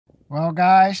Well,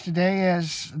 guys, today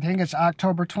is, I think it's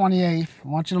October 28th. I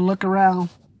want you to look around.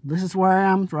 This is where I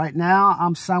am right now.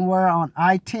 I'm somewhere on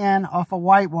I-10 off of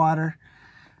Whitewater.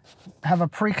 I have a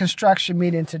pre-construction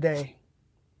meeting today.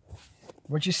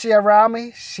 What you see around me,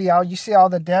 you see all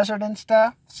the desert and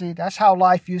stuff? See, that's how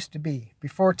life used to be.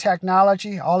 Before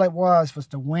technology, all it was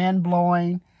the wind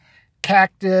blowing,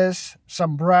 cactus,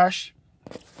 some brush.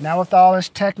 Now with all this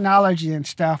technology and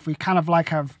stuff, we kind of like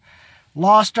have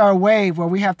lost our way, where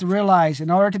we have to realize in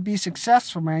order to be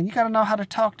successful, man, you got to know how to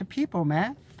talk to people,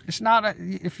 man. It's not,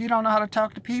 if you don't know how to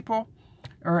talk to people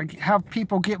or have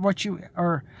people get what you,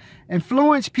 or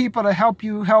influence people to help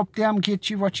them get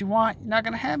you what you want, you're not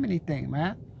going to have anything,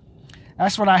 man.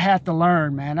 That's what I had to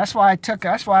learn, man. That's why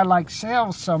I like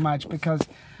sales so much, because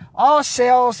all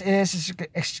sales is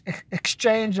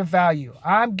exchange of value.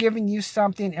 I'm giving you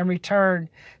something in return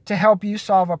to help you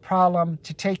solve a problem,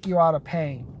 to take you out of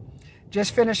pain.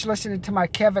 Just finished listening to my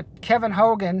Kevin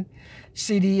Hogan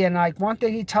CD, and like one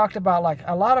thing he talked about, like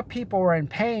a lot of people are in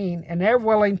pain and they're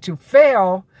willing to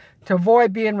fail to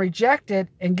avoid being rejected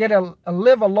and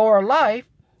live a lower life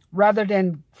rather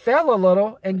than fail a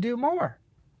little and do more.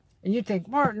 And you think,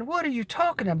 Martin, what are you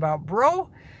talking about, bro?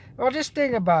 Well, just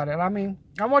think about it. I mean,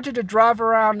 I want you to drive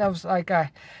around those, like I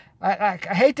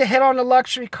hate to hit on the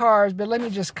luxury cars, but let me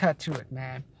just cut to it,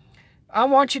 man. I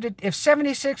want you to, if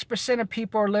 76% of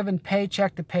people are living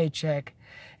paycheck to paycheck,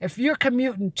 if you're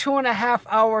commuting 2.5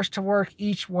 hours to work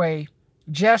each way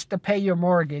just to pay your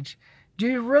mortgage, do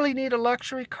you really need a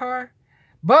luxury car?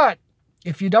 But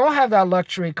if you don't have that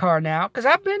luxury car now, because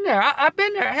I've been there, I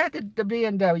had the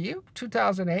BMW,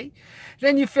 2008,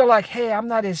 then you feel like, hey, I'm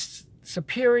not as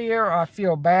superior, or I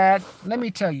feel bad. Let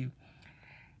me tell you,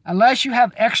 unless you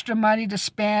have extra money to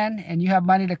spend and you have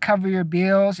money to cover your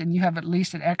bills and you have at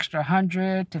least an extra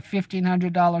 $100 to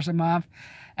 $1,500 a month,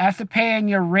 after paying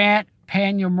your rent,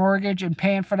 paying your mortgage, and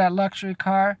paying for that luxury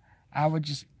car, I would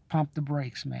just pump the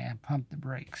brakes, man. Pump the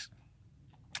brakes.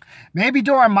 Maybe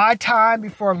during my time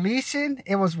before leasing,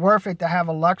 it was worth it to have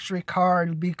a luxury car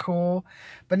and be cool.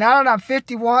 But now that I'm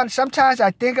 51, sometimes I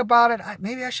think about it.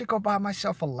 Maybe I should go buy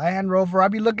myself a Land Rover.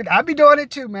 I'd be doing it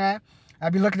too, man.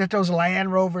 I'd be looking at those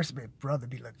Land Rovers. My brother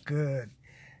be look good.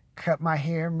 Cut my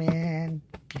hair, man.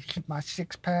 Keep my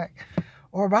six-pack.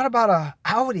 Or what about a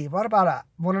Audi? What about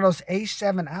one of those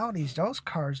A7 Audis? Those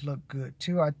cars look good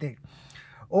too, I think.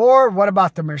 Or what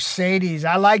about the Mercedes?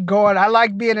 I like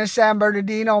being in San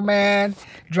Bernardino, man.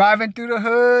 Driving through the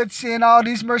hood, seeing all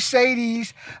these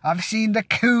Mercedes. I've seen the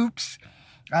coupes.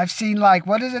 I've seen, like,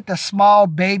 what is it? The small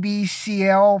baby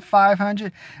CL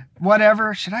 500.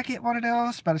 Whatever. Should I get one of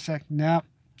those? But it's like, no.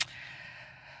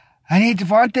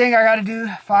 One thing I got to do,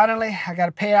 finally, I got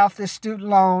to pay off this student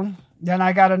loan. Then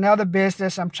I got another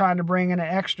business. I'm trying to bring in an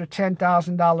extra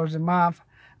 $10,000 a month.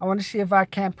 I want to see if I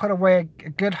can't put away a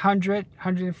good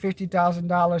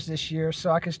 $150,000 this year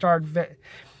so I can start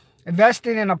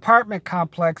investing in apartment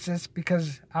complexes,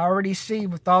 because I already see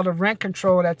with all the rent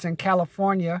control that's in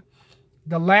California,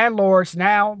 the landlords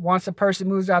now, once a person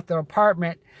moves out the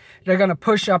apartment, they're going to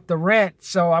push up the rent.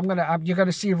 So you're going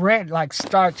to see rent like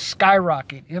start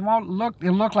skyrocket. It'll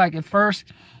look like at first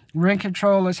rent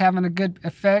control is having a good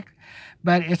effect,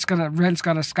 but rent's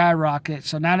going to skyrocket.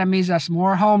 So now that means that's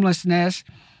more homelessness,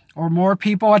 or more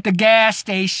people at the gas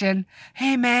station.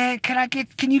 Hey man, can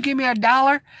you give me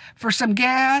 $1 for some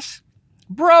gas?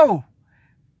 Bro,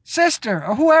 sister,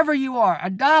 or whoever you are,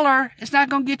 $1 is not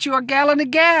going to get you a gallon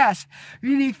of gas.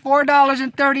 You need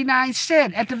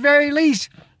 $4.39. At the very least,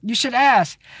 you should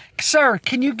ask, sir,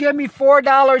 can you give me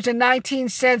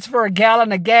 $4.19 for a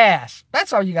gallon of gas?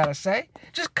 That's all you got to say.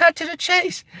 Just cut to the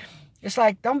chase. It's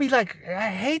like, don't be like, I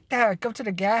hate that. Go to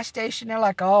the gas station, they're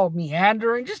like, oh,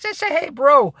 meandering. Just say, hey,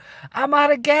 bro, I'm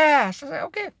out of gas. I say,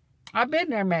 okay, I've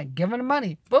been there, man. Give them the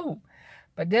money. Boom.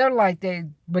 But then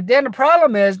the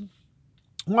problem is,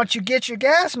 once you get your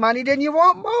gas money, then you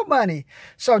want more money.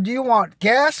 So do you want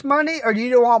gas money, or do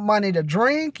you want money to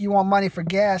drink? You want money for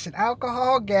gas and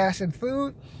alcohol, gas and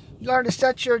food? You learn to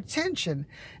set your attention.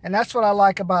 And that's what I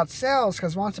like about sales,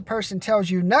 because once a person tells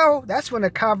you no, that's when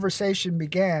the conversation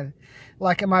began.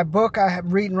 Like in my book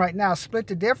I'm reading right now, Split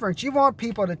the Difference, you want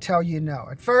people to tell you no.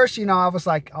 At first, I was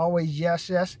like always yes,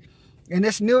 yes. In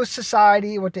this new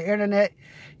society with the internet,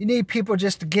 you need people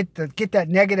just to get that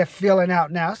negative feeling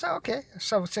out now. So, okay,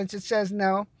 so since it says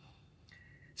no,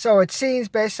 so it seems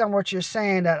based on what you're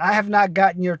saying that I have not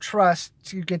gotten your trust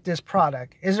to get this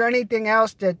product. Is there anything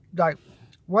else that, like,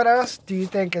 what else do you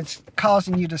think is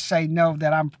causing you to say no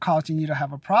that I'm causing you to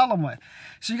have a problem with?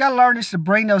 So you got to learn just to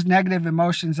bring those negative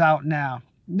emotions out now.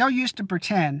 No use to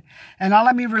pretend. And now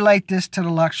let me relate this to the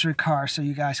luxury car so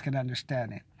you guys can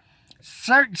understand it.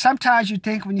 Sometimes you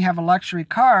think when you have a luxury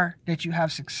car that you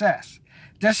have success.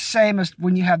 That's the same as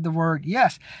when you have the word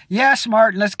yes. Yes,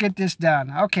 Martin, let's get this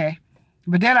done. Okay.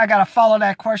 But then I got to follow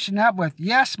that question up with,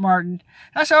 yes, Martin.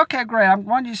 I said, okay, great. I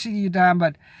want you to see you done.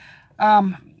 But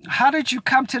how did you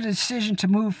come to the decision to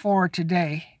move forward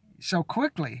today so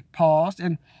quickly? Pause.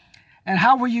 And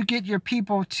how will you get your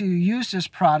people to use this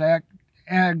product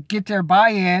and get their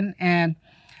buy-in? And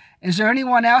is there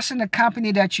anyone else in the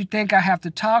company that you think I have to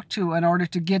talk to in order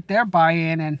to get their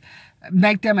buy-in and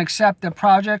make them accept the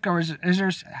project? Or is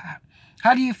there,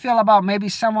 how do you feel about maybe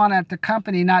someone at the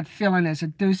company not feeling as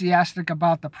enthusiastic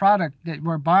about the product that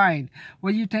we're buying?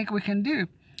 What do you think we can do?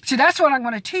 See, that's what I'm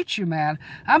going to teach you, man.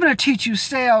 I'm going to teach you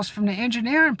sales from the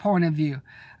engineering point of view.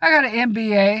 I got an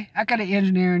MBA, I got an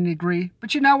engineering degree,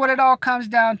 but you know what it all comes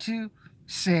down to?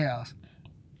 Sales.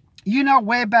 You know,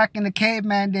 way back in the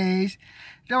caveman days,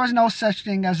 there was no such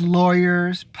thing as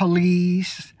lawyers,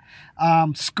 police,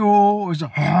 school. It was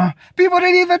people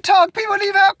didn't even talk. People didn't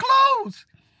even have clothes.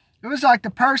 It was like the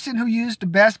person who used the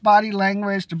best body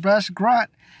language, the best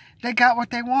grunt, they got what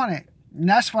they wanted. And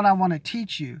that's what I want to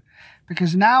teach you.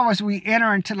 Because now as we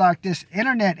enter into like this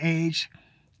internet age,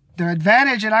 the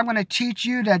advantage that I'm going to teach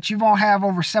you that you won't have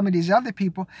over some of these other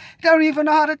people, they don't even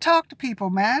know how to talk to people,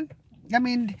 man. I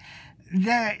mean,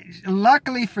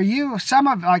 luckily for you, some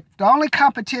of like the only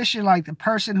competition, like the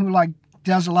person who like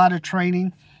does a lot of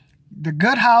training, the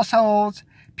good households,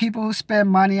 people who spend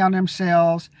money on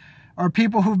themselves, or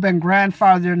people who've been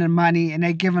grandfathered in their money and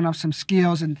they've given them some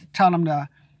skills and tell them to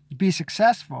be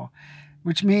successful,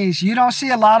 which means you don't see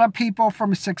a lot of people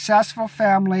from successful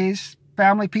families,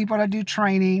 family people that do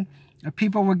training, or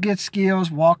people with good skills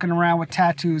walking around with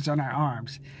tattoos on their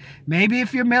arms. Maybe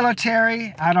if you're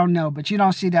military, I don't know, but you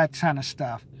don't see that kind of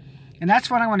stuff. And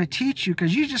that's what I want to teach you,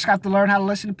 because you just have to learn how to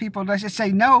listen to people. They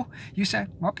say no. You say,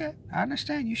 okay, I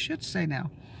understand. You should say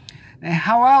no. And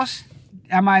how else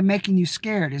am I making you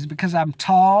scared? Is it because I'm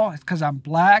tall? It's because I'm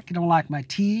black? You don't like my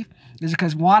teeth? Is it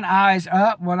because one eye is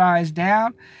up, one eye is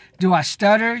down? Do I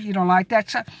stutter? You don't like that?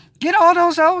 So get all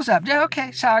those O's up. Yeah,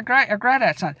 okay, so I agree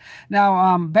that, son.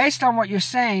 Now, based on what you're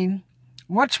saying,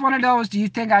 which one of those do you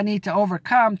think I need to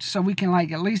overcome so we can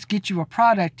like at least get you a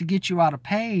product to get you out of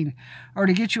pain, or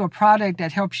to get you a product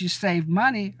that helps you save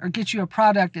money, or get you a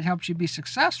product that helps you be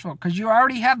successful? Because you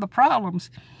already have the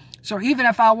problems. So even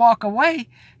if I walk away,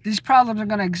 these problems are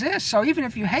going to exist. So even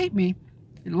if you hate me,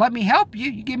 let me help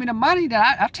you. You give me the money, then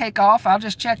I'll take off. I'll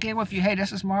just check in with you. Hey,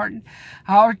 this is Martin.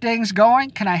 How are things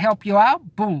going? Can I help you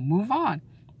out? Boom, move on.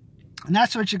 And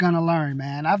that's what you're going to learn,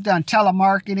 man. I've done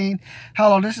telemarketing.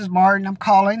 Hello, this is Martin. I'm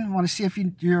calling. I want to see if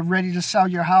you're ready to sell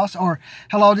your house. Or,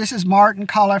 hello, this is Martin,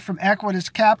 caller from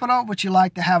Equitas Capital. Would you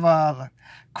like to have a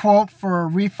quote for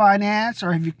refinance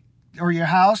or your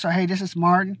house? Or, hey, this is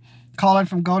Martin, calling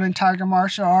from Golden Tiger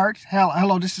Martial Arts.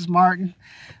 Hello, this is Martin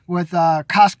with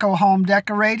Costco Home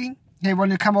Decorating. Hey,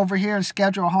 want to come over here and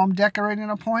schedule a home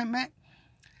decorating appointment?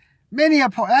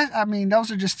 I mean,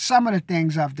 those are just some of the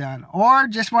things I've done. Or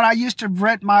just when I used to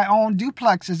rent my own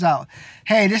duplexes out.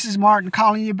 Hey, this is Martin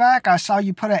calling you back. I saw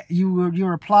you you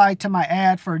replied to my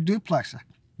ad for a duplex.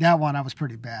 That one I was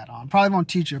pretty bad on. Probably won't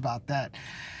teach you about that.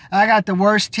 I got the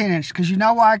worst tenants. Because you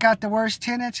know why I got the worst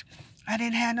tenants? I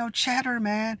didn't have no cheddar,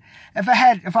 man.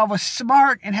 If I was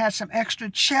smart and had some extra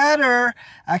cheddar,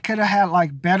 I could have had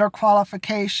like better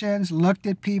qualifications, looked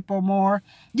at people more.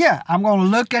 Yeah, I'm going to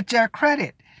look at their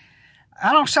credit.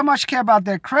 I don't so much care about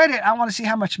their credit. I want to see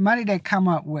how much money they come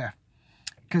up with.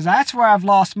 Because that's where I've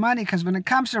lost money. Because when it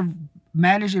comes to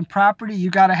managing property, you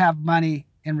got to have money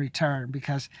in return.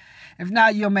 Because if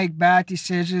not, you'll make bad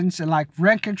decisions. And like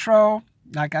rent control,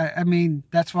 like, I mean,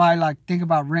 that's why I like think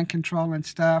about rent control and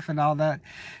stuff and all that.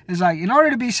 It's like, in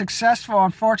order to be successful,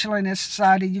 unfortunately, in this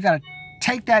society, you got to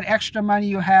take that extra money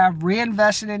you have,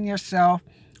 reinvest it in yourself,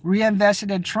 reinvest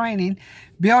it in training,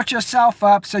 build yourself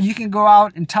up so you can go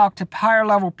out and talk to higher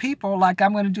level people like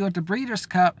I'm going to do at the Breeders'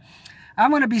 Cup.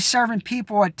 I'm going to be serving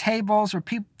people at tables or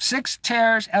 6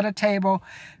 chairs at a table.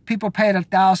 People paid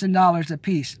 $1,000 a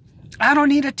piece. I don't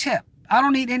need a tip. I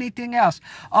don't need anything else.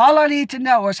 All I need to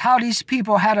know is how these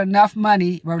people had enough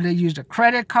money where they used a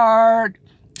credit card,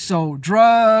 sold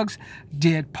drugs,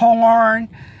 did porn,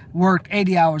 worked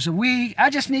 80 hours a week. I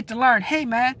just need to learn, hey,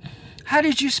 man, how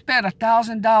did you spend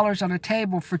 $1,000 on a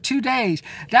table for 2 days?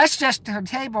 That's just a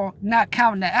table, not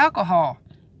counting the alcohol.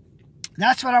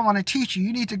 That's what I want to teach you.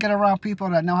 You need to get around people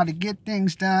that know how to get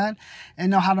things done and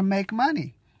know how to make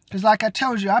money. Because like I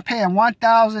told you, I'm paying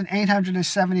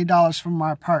 $1,870 for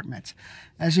my apartments.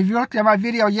 As if you looked at my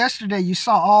video yesterday, you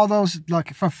saw all those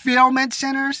fulfillment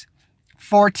centers,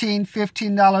 $14,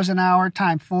 $15 an hour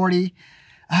times 40.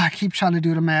 I keep trying to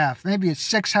do the math. Maybe it's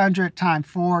 600 times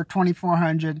 4,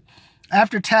 2,400.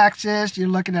 After taxes, you're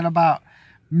looking at about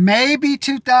maybe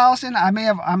 2,000.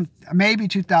 Maybe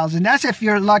 2,000. That's if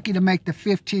you're lucky to make the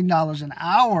 $15 an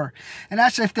hour. And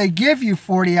that's if they give you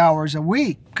 40 hours a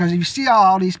week. Because you see how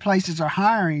all these places are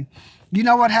hiring. You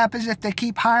know what happens if they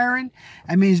keep hiring?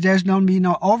 It means there's going to be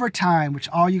no overtime, which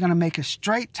all you're going to make is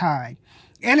straight time.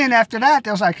 And then after that, they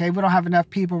was like, hey, we don't have enough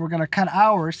people. We're going to cut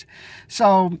hours.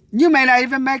 So you may not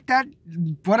even make that,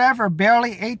 whatever,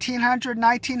 barely $1,800,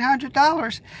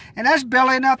 $1,900. And that's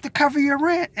barely enough to cover your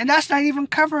rent. And that's not even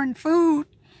covering food.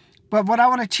 But what I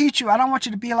want to teach you, I don't want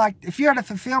you to be like, if you're at a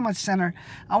fulfillment center,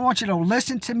 I want you to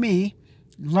listen to me,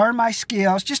 learn my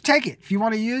skills. Just take it. If you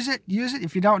want to use it, use it.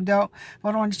 If you don't. But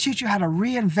I want to teach you how to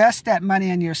reinvest that money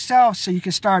in yourself so you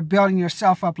can start building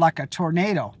yourself up like a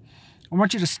tornado. I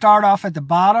want you to start off at the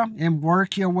bottom and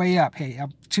work your way up. Hey,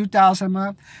 $2,000 a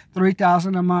month,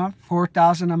 $3,000 a month,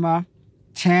 $4,000 a month,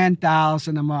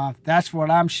 $10,000 a month. That's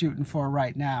what I'm shooting for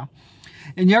right now.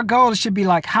 And your goal should be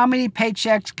like, how many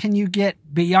paychecks can you get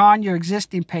beyond your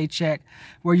existing paycheck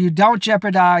where you don't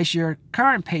jeopardize your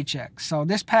current paycheck? So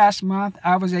this past month,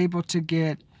 I was able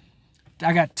to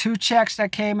I got 2 checks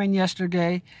that came in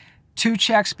yesterday, 2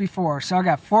 checks before. So I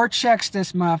got 4 checks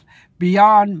this month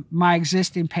beyond my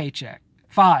existing paycheck.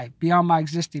 5 beyond my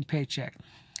existing paycheck.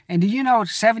 And do you know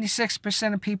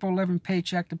 76% of people live in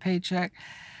paycheck to paycheck?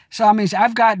 So that means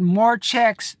I've gotten more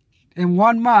checks in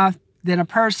 1 month than a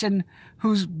person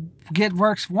who's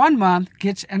works 1 month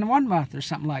gets in 1 month or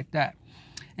something like that.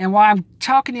 And why I'm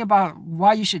talking to you about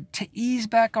why you should ease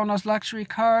back on those luxury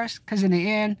cars, because in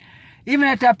the end, even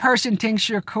if that person thinks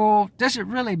you're cool, does it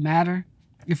really matter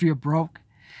if you're broke?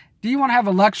 Do you want to have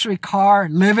a luxury car,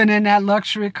 living in that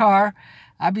luxury car?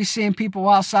 I be seeing people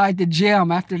outside the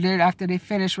gym after they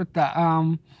finish with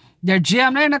their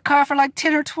gym. They're in the car for like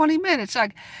 10 or 20 minutes.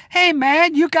 Like, hey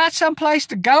man, you got someplace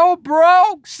to go,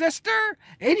 bro, sister,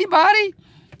 anybody?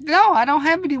 No, I don't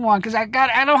have anyone because I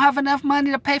don't have enough money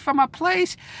to pay for my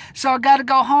place. So I got to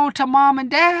go home to mom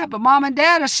and dad. But mom and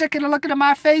dad are sick of looking at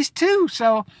my face too.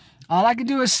 So all I can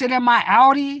do is sit in my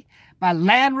Audi, my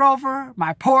Land Rover,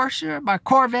 my Porsche, my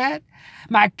Corvette,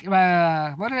 my,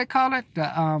 what do they call it? The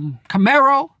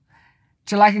Camaro,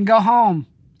 till I can go home.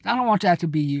 I don't want that to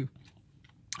be you.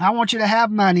 I want you to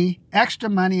have money, extra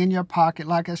money in your pocket.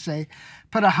 Like I say,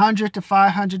 put $100 to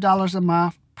 $500 a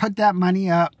month, put that money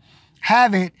up,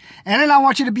 have it. And then I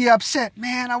want you to be upset.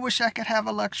 Man, I wish I could have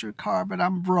a luxury car, but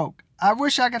I'm broke. I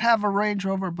wish I could have a Range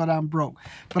Rover, but I'm broke.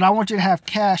 But I want you to have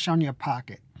cash on your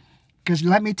pocket. Because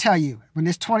let me tell you, when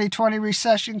this 2020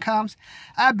 recession comes,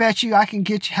 I bet you I can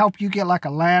help you get like a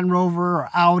Land Rover or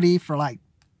Audi for like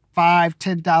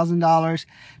 $5,000, $10,000.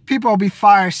 People will be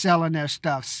fire selling their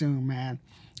stuff soon, man.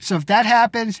 So if that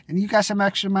happens and you got some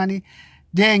extra money,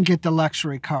 then get the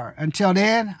luxury car. Until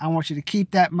then, I want you to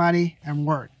keep that money and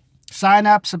work. Sign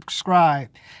up, subscribe.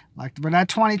 Like when that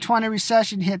 2020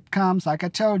 recession comes, like I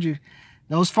told you,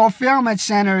 those fulfillment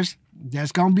centers,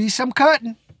 there's going to be some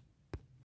cutting.